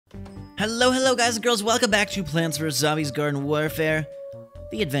Hello guys and girls, welcome back to Plants vs. Zombies Garden Warfare.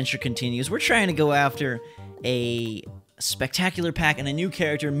 The adventure continues. We're trying to go after a spectacular pack and a new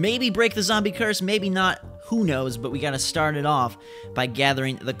character. Maybe break the zombie curse, maybe not, who knows, but we gotta start it off by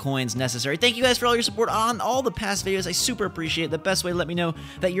gathering the coins necessary. Thank you guys for all your support on all the past videos. I super appreciate it. The best way to let me know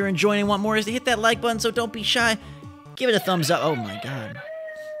that you're enjoying and want more is to hit that like button, so don't be shy. Give it a thumbs up. Oh my god.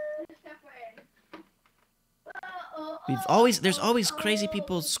 There's always crazy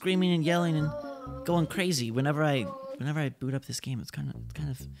people screaming and yelling and going crazy whenever I boot up this game. It's kind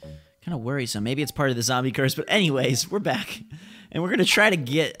of worrisome. Maybe it's part of the zombie curse, but anyways, we're back and we're gonna try to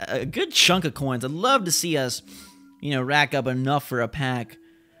get a good chunk of coins. I'd love to see us, rack up enough for a pack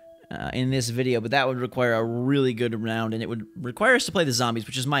in this video, but that would require a really good round, and it would require us to play the zombies,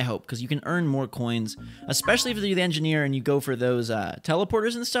 which is my hope, because you can earn more coins, especially if you're the engineer and you go for those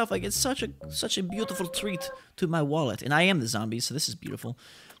teleporters and stuff. Like, it's such a beautiful treat to my wallet, and I am the zombie, so this is beautiful.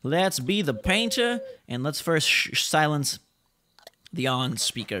 Let's be the painter, and let's first silence the on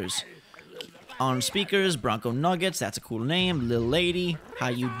speakers. On speakers, Bronco Nuggets, that's a cool name. Lil Lady, how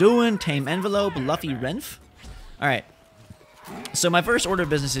you doing? Tame Envelope, Luffy Renf. All right. So my first order of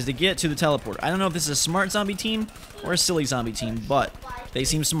business is to get to the teleporter. I don't know if this is a smart zombie team or a silly zombie team, but they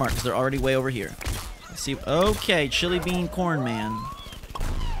seem smart because they're already way over here. Let's see. Okay, Chili Bean Corn Man.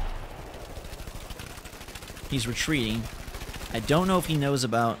 He's retreating. I don't know if he knows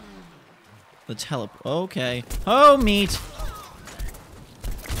about the teleport. Okay. Oh, meat.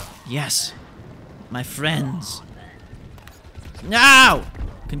 Yes. My friends. No!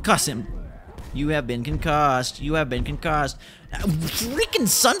 Concuss him. You have been concussed. You have been concussed. Freaking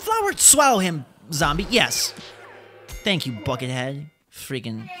sunflower? Swallow him, zombie. Yes. Thank you, Buckethead.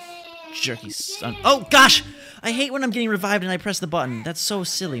 Freaking jerky son. Oh, gosh! I hate when I'm getting revived and I press the button. That's so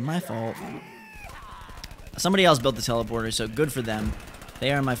silly. My fault. Somebody else built the teleporter, so good for them.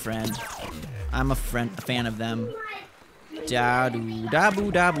 They are my friend. I'm a fan of them. Da-doo,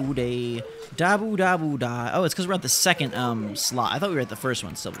 da-boo, da-boo, day. Da-boo, da-boo, da. Oh, it's because we're at the second slot. I thought we were at the first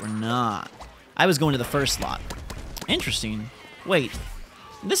one, so we're not. I was going to the first slot. Interesting. Wait,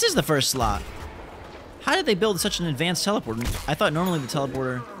 this is the first slot. How did they build such an advanced teleporter? I thought normally the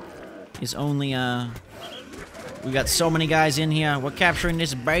teleporter is only, we got so many guys in here. We're capturing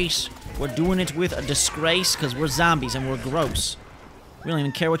this base. We're doing it with a disgrace because we're zombies and we're gross. We don't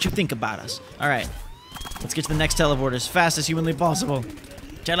even care what you think about us. All right, let's get to the next teleporter as fast as humanly possible.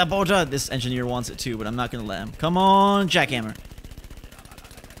 Teleporter! This engineer wants it too, but I'm not gonna let him. Come on, jackhammer.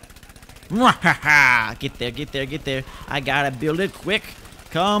 Get there, get there, get there. I gotta build it quick.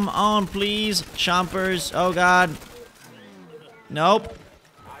 Come on, please. Chompers. Oh, God. Nope.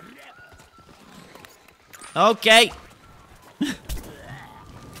 Okay.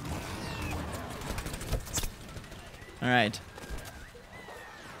 Alright.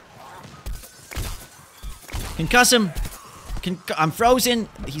 Concuss him. I'm frozen.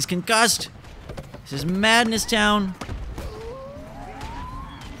 He's concussed. This is Madness Town.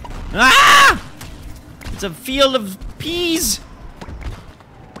 Ah! It's a field of peas.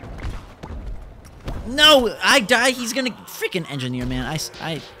 No, I die. He's gonna freaking engineer, man.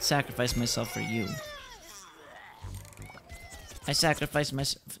 I sacrificed myself for you. I sacrificed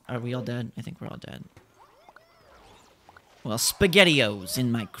myself. Are we all dead? I think we're all dead. Well, SpaghettiOs in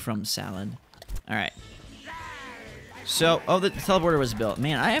my crumb salad. All right. So, oh, the teleporter was built.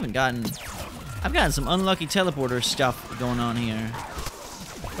 Man, I've gotten some unlucky teleporter stuff going on here.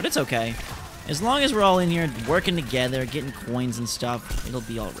 But it's okay. As long as we're all in here working together, getting coins and stuff, it'll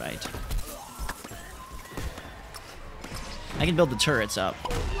be alright. I can build the turrets up.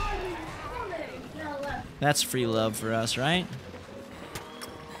 That's free love for us, right?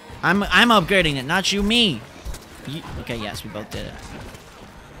 I'm upgrading it, not you, me. Okay, yes, we both did it.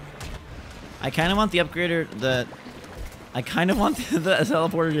 I kind of want the upgrader, I kind of want the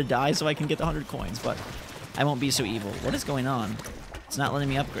teleporter to die so I can get the 100 coins, but I won't be so evil. What is going on? It's not letting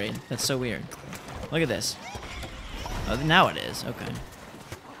me upgrade. That's so weird. Look at this. Oh, now it is. Okay.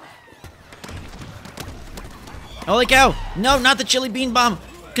 Holy cow! No, not the chili bean bomb!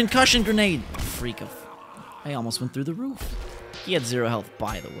 Concussion grenade! Freak of... I almost went through the roof. He had 0 health,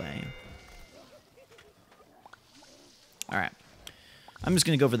 by the way. Alright. I'm just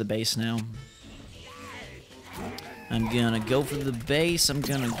gonna go for the base now. I'm gonna go for the base. I'm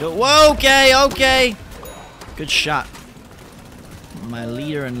gonna go... Whoa, okay, okay! Good shot. My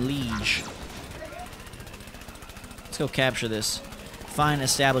leader and liege. Let's go capture this fine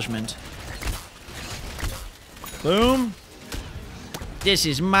establishment. Boom. This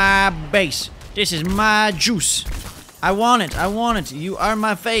is my base. This is my juice. I want it. I want it. You are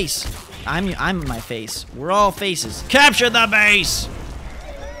my face. I'm my face. We're all faces. Capture the base.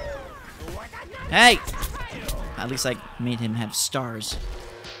 Hey! At least I made him have stars.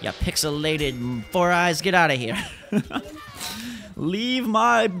 Yeah, pixelated 4 eyes, get out of here. Leave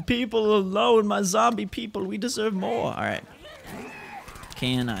my people alone, my zombie people. We deserve more. Alright.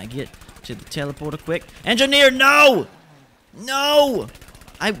 Can I get to the teleporter quick? Engineer, no! No!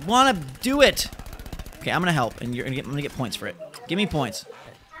 I want to do it. Okay, I'm gonna help, and I'm gonna get points for it. Give me points.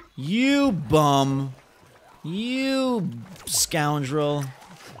 You bum. You scoundrel.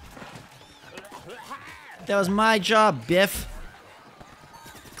 That was my job, Biff.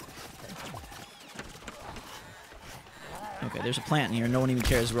 Okay, there's a plant in here. No one even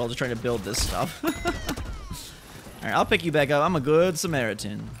cares. We're all just trying to build this stuff. Alright, I'll pick you back up. I'm a good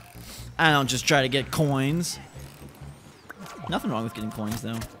Samaritan. I don't just try to get coins. Nothing wrong with getting coins,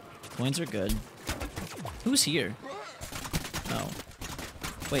 though. Coins are good. Who's here? Oh.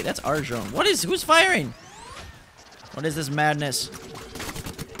 Wait, that's our drone. Who's firing? What is this madness?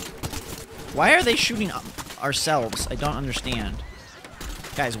 Why are they shooting ourselves? I don't understand.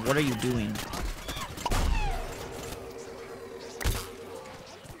 Guys, what are you doing?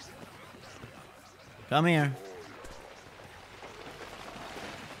 Come here.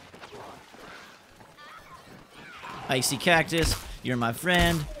 Icy cactus, you're my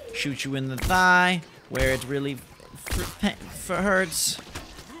friend. Shoot you in the thigh, where it really hurts.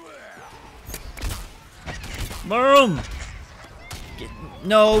 Boom!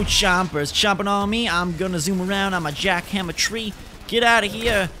 No chompers chomping on me. I'm gonna zoom around on my jackhammer tree. Get out of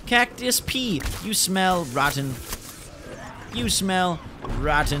here, Cactus P. You smell rotten. You smell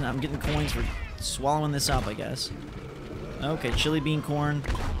rotten. I'm getting coins for swallowing this up, I guess. Okay, chili bean corn.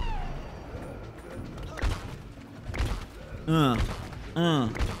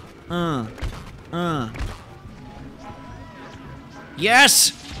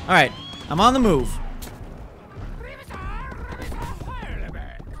 Yes! Alright, I'm on the move.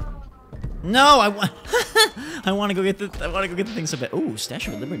 No, I want to go get the thing so bad. Ooh,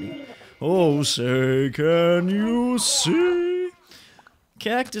 Statue of Liberty. Oh, say, can you see?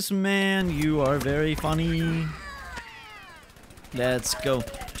 Cactus Man, you are very funny. Let's go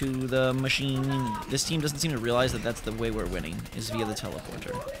to the machine. This team doesn't seem to realize that that's the way we're winning, is via the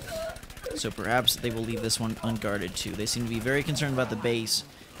teleporter. So perhaps they will leave this one unguarded too. They seem to be very concerned about the base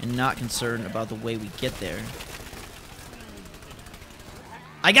and not concerned about the way we get there.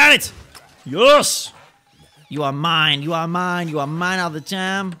 I got it! Yes! You are mine, you are mine, you are mine all the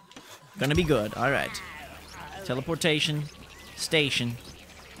time. Gonna be good, alright. Teleportation, station,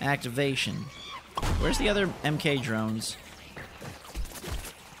 activation. Where's the other MK drones?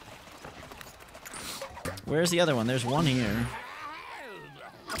 Where's the other one? There's one here.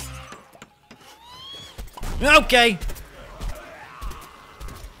 Okay!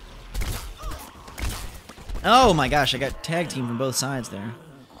 Oh my gosh, I got tag team from both sides there.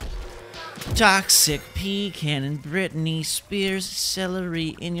 Toxic Pecan and Britney Spears,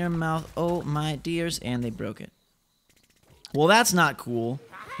 celery in your mouth, oh my dears, and they broke it. Well, that's not cool.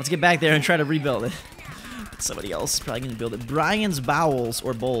 Let's get back there and try to rebuild it. Somebody else is probably gonna build it. Brian's bowels,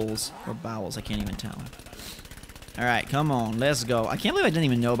 or bowls, or bowels, I can't even tell. Alright, come on, let's go. I can't believe I didn't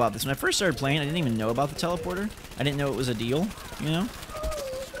even know about this. When I first started playing, I didn't even know about the teleporter. I didn't know it was a deal, you know?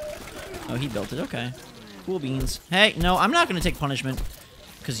 Oh, he built it, okay. Cool beans. Hey, no, I'm not gonna take punishment.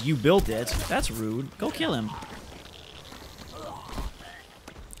 Because you built it. That's rude. Go kill him.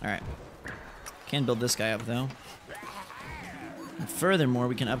 Alright. Can build this guy up, though. And furthermore,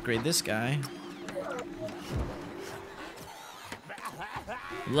 we can upgrade this guy.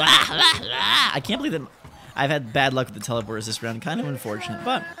 I can't believe that I've had bad luck with the teleporters this round. Kind of unfortunate,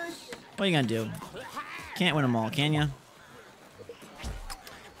 but what are you gonna do? Can't win them all, can ya?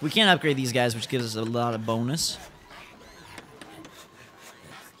 We can't upgrade these guys, which gives us a lot of bonus.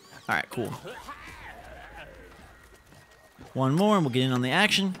 Alright, cool. One more and we'll get in on the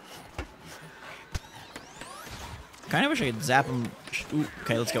action. Kinda wish I could zap him. Ooh,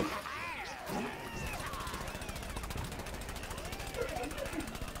 okay, let's go.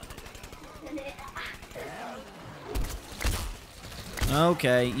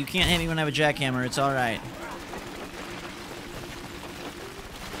 Okay, you can't hit me when I have a jackhammer, it's alright.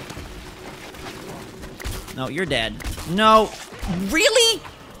 No, you're dead. No! Really?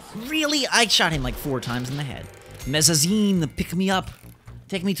 Really? I shot him like 4 times in the head. Mezzanine, pick me up.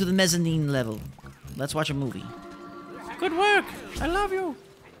 Take me to the mezzanine level. Let's watch a movie. Good work. I love you.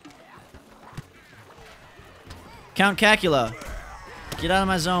 Count Cacula. Get out of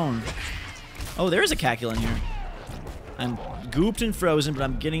my zone. Oh, there is a Cacula in here. I'm gooped and frozen, but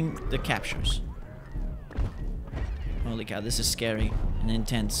I'm getting the captures. Holy cow, this is scary and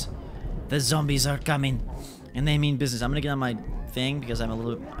intense. The zombies are coming. And they mean business. I'm gonna get on my thing because I'm a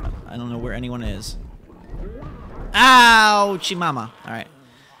little... I don't know where anyone is. Ouchie mama. Alright.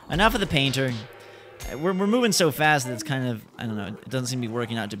 Enough of the painter. We're moving so fast that it's kind of... I don't know. It doesn't seem to be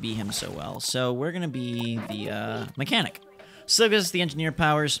working out to be him so well. So we're going to be the mechanic. Still gives us the engineer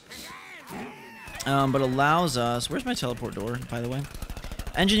powers. But allows us... Where's my teleport door, by the way?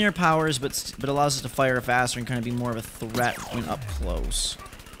 Engineer powers, but allows us to fire faster and kind of be more of a threat when up close.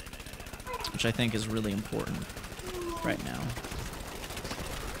 Which I think is really important right now.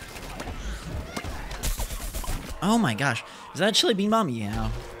 Oh my gosh. Is that a chili bean bomb? Yeah.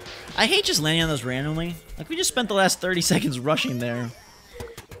 I hate just landing on those randomly. Like, we just spent the last 30 seconds rushing there.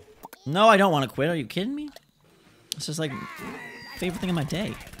 No, I don't want to quit. Are you kidding me? It's just like favorite thing of my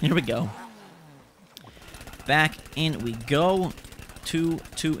day. Here we go. Back in we go. To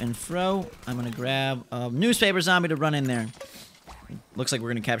and fro. I'm going to grab a newspaper zombie to run in there. Looks like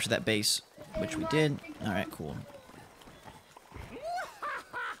we're going to capture that base, which we did. Alright, cool.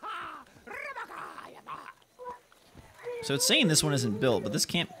 So it's saying this one isn't built, but this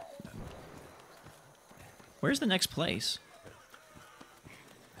can't... Where's the next place?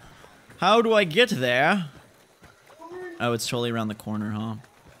 How do I get there? Oh, it's totally around the corner, huh?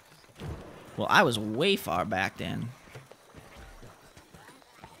 Well, I was way far back then.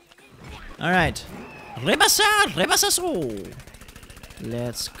 Alright. Rebasaso!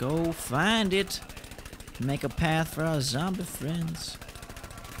 Let's go find it. Make a path for our zombie friends.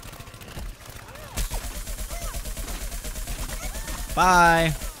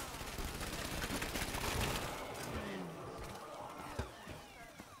 Bye!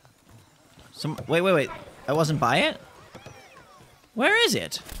 Wait. I wasn't by it? Where is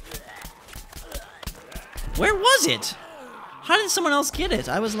it? Where was it? How did someone else get it?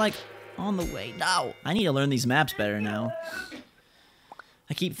 I was like... on the way. No! I need to learn these maps better now.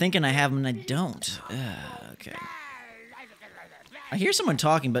 I keep thinking I have them and I don't. Okay. I hear someone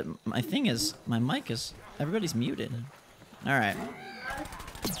talking, but my thing is, my mic is, everybody's muted. Alright.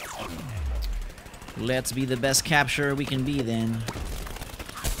 Let's be the best capturer we can be then.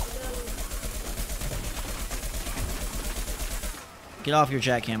 Get off your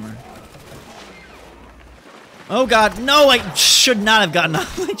jackhammer. Oh god, no, I should not have gotten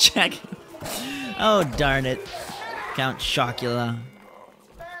off my jack. Oh, darn it. Count Chocula.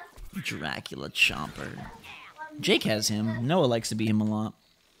 Dracula Chomper. Jake has him. Noah likes to be him a lot.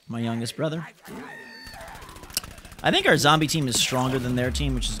 My youngest brother. I think our zombie team is stronger than their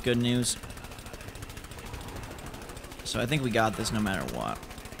team, which is good news. So I think we got this no matter what.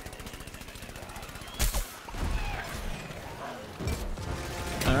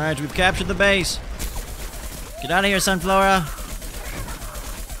 Alright, we've captured the base. Get out of here, Sunflora.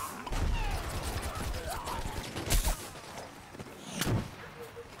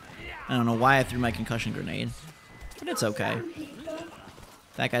 I don't know why I threw my concussion grenade, but it's okay.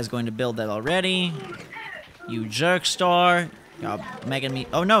 That guy's going to build that already. You jerk star. Y'all making me...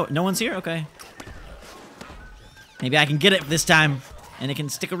 Oh, no. No one's here? Okay. Maybe I can get it this time, and it can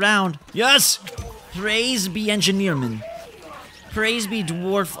stick around. Yes! Praise be Engineerman. Praise be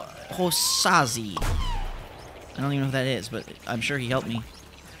Dwarf Hosazi. I don't even know who that is, but I'm sure he helped me.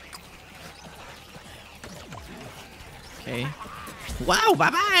 Okay. Wow,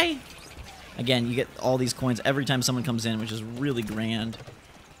 bye-bye! Again, you get all these coins every time someone comes in, which is really grand.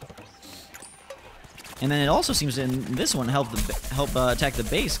 And then it also seems to, in this one, help attack the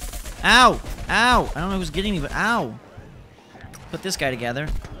base. Ow! Ow! I don't know who's getting me, but ow! Put this guy together.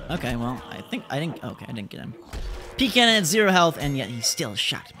 Okay, well, I didn't get him. Pecan had 0 health, and yet he still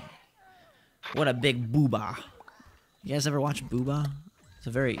shot me. What a big booba. You guys ever watch Booba? It's a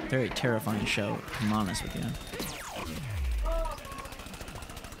very, very terrifying show, if I'm honest with you.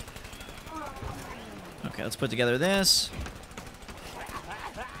 Okay, let's put together this.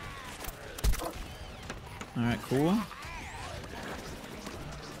 Alright, cool.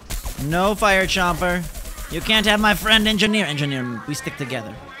 No fire chomper. You can't have my friend Engineer. Engineer, we stick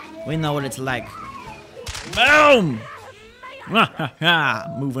together. We know what it's like. Boom!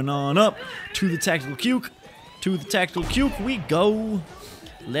 Moving on up to the tactical cuke. To the tactical cuke we go.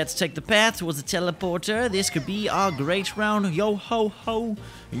 Let's take the path towards the teleporter. This could be our great round. Yo ho ho.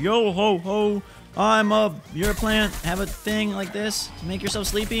 Yo ho ho. You're a plant. Have a thing like this to make yourself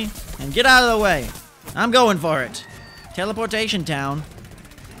sleepy. And get out of the way. I'm going for it. Teleportation town.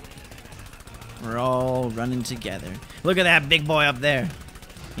 We're all running together. Look at that big boy up there.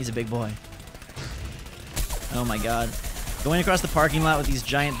 He's a big boy. Oh my god. Going across the parking lot with these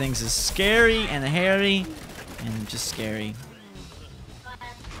giant things is scary and hairy and just scary.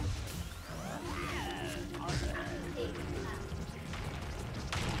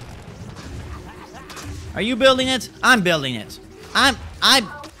 Are you building it? I'm building it.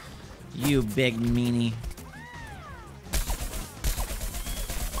 You big meanie.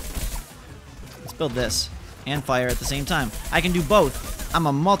 Let's build this. And fire at the same time. I can do both. I'm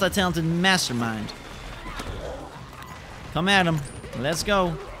a multi-talented mastermind. Come at him. Let's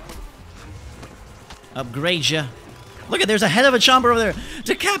go. Upgrade ya. Look at, there's a head of a chomper over there.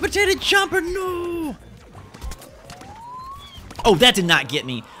 Decapitated chomper, no! Oh, that did not get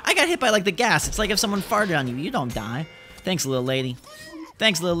me. I got hit by, like, the gas. It's like if someone farted on you. You don't die. Thanks, little lady.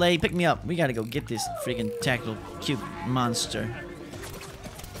 Thanks, little lady. Pick me up. We gotta go get this freaking tactical cute monster.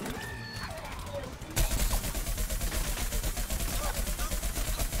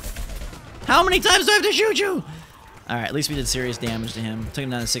 How many times do I have to shoot you? Alright, at least we did serious damage to him. Took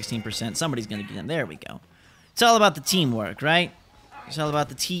him down to 16%. Somebody's gonna get him. There we go. It's all about the teamwork, right? It's all about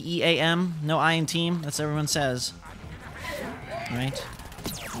the T-E-A-M. No I in team. That's what everyone says. Right?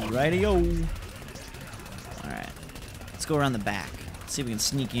 Righty-o. Alright. Let's go around the back. Let's see if we can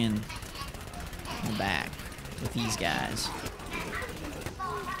sneak in the back with these guys.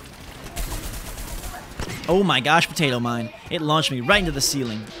 Oh my gosh, potato mine. It launched me right into the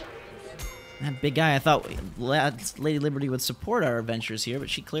ceiling. That big guy, I thought Lady Liberty would support our adventures here, but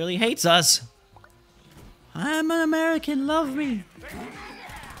she clearly hates us. I'm an American, love me.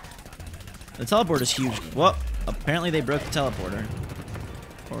 The teleporter's huge. Well, apparently they broke the teleporter.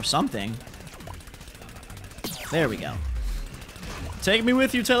 Or something. There we go. Take me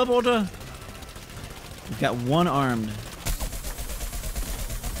with you, teleporter. We've got one armed.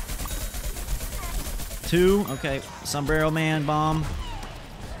 2, okay. Sombrero man, bomb.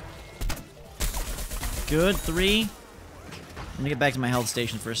 Good, 3. I'm gonna get back to my health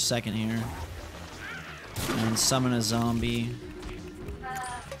station for a second here. And summon a zombie.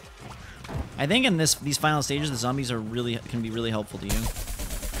 I think in these final stages, the zombies can be really helpful to you.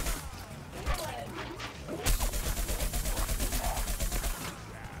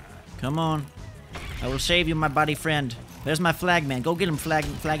 Come on. I will save you, my buddy friend. There's my flag man. Go get him,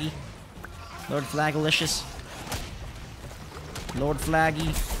 Flaggy. Lord Flagalicious. Lord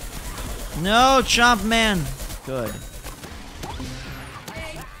Flaggy. No, Chomp Man. Good.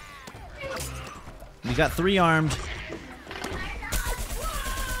 We got 3 armed.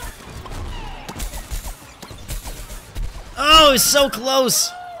 Oh, it was so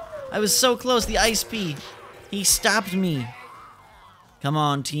close. I was so close. The Ice Pea. He stopped me. Come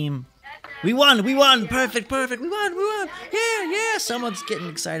on, team. We won. We won. Perfect. Perfect. We won. We won. Yeah, yeah. Someone's getting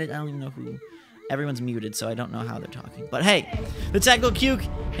excited. I don't even know who. Everyone's muted, so I don't know how they're talking. But hey, the Tactical Cuke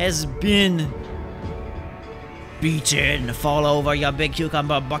has been beaten. Fall over, you big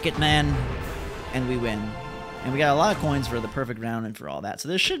cucumber bucket man. And we win. And we got a lot of coins for the perfect round and for all that. So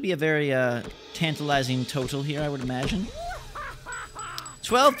this should be a very tantalizing total here, I would imagine.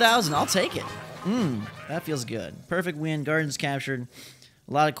 12,000, I'll take it. That feels good. Perfect win, gardens captured.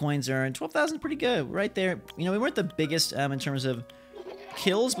 A lot of coins earned. 12,000 is pretty good. Right there. You know, we weren't the biggest in terms of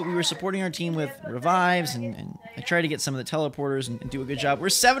kills, but we were supporting our team with revives, and I tried to get some of the teleporters and do a good job. We're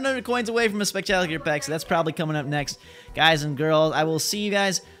 700 coins away from a spectacular pack, so that's probably coming up next. Guys and girls, I will see you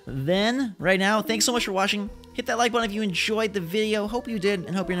guys then. Right now, thanks so much for watching. Hit that like button if you enjoyed the video. Hope you did,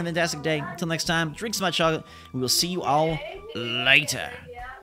 and hope you're having a fantastic day. Until next time, drink some hot chocolate. We will see you all later.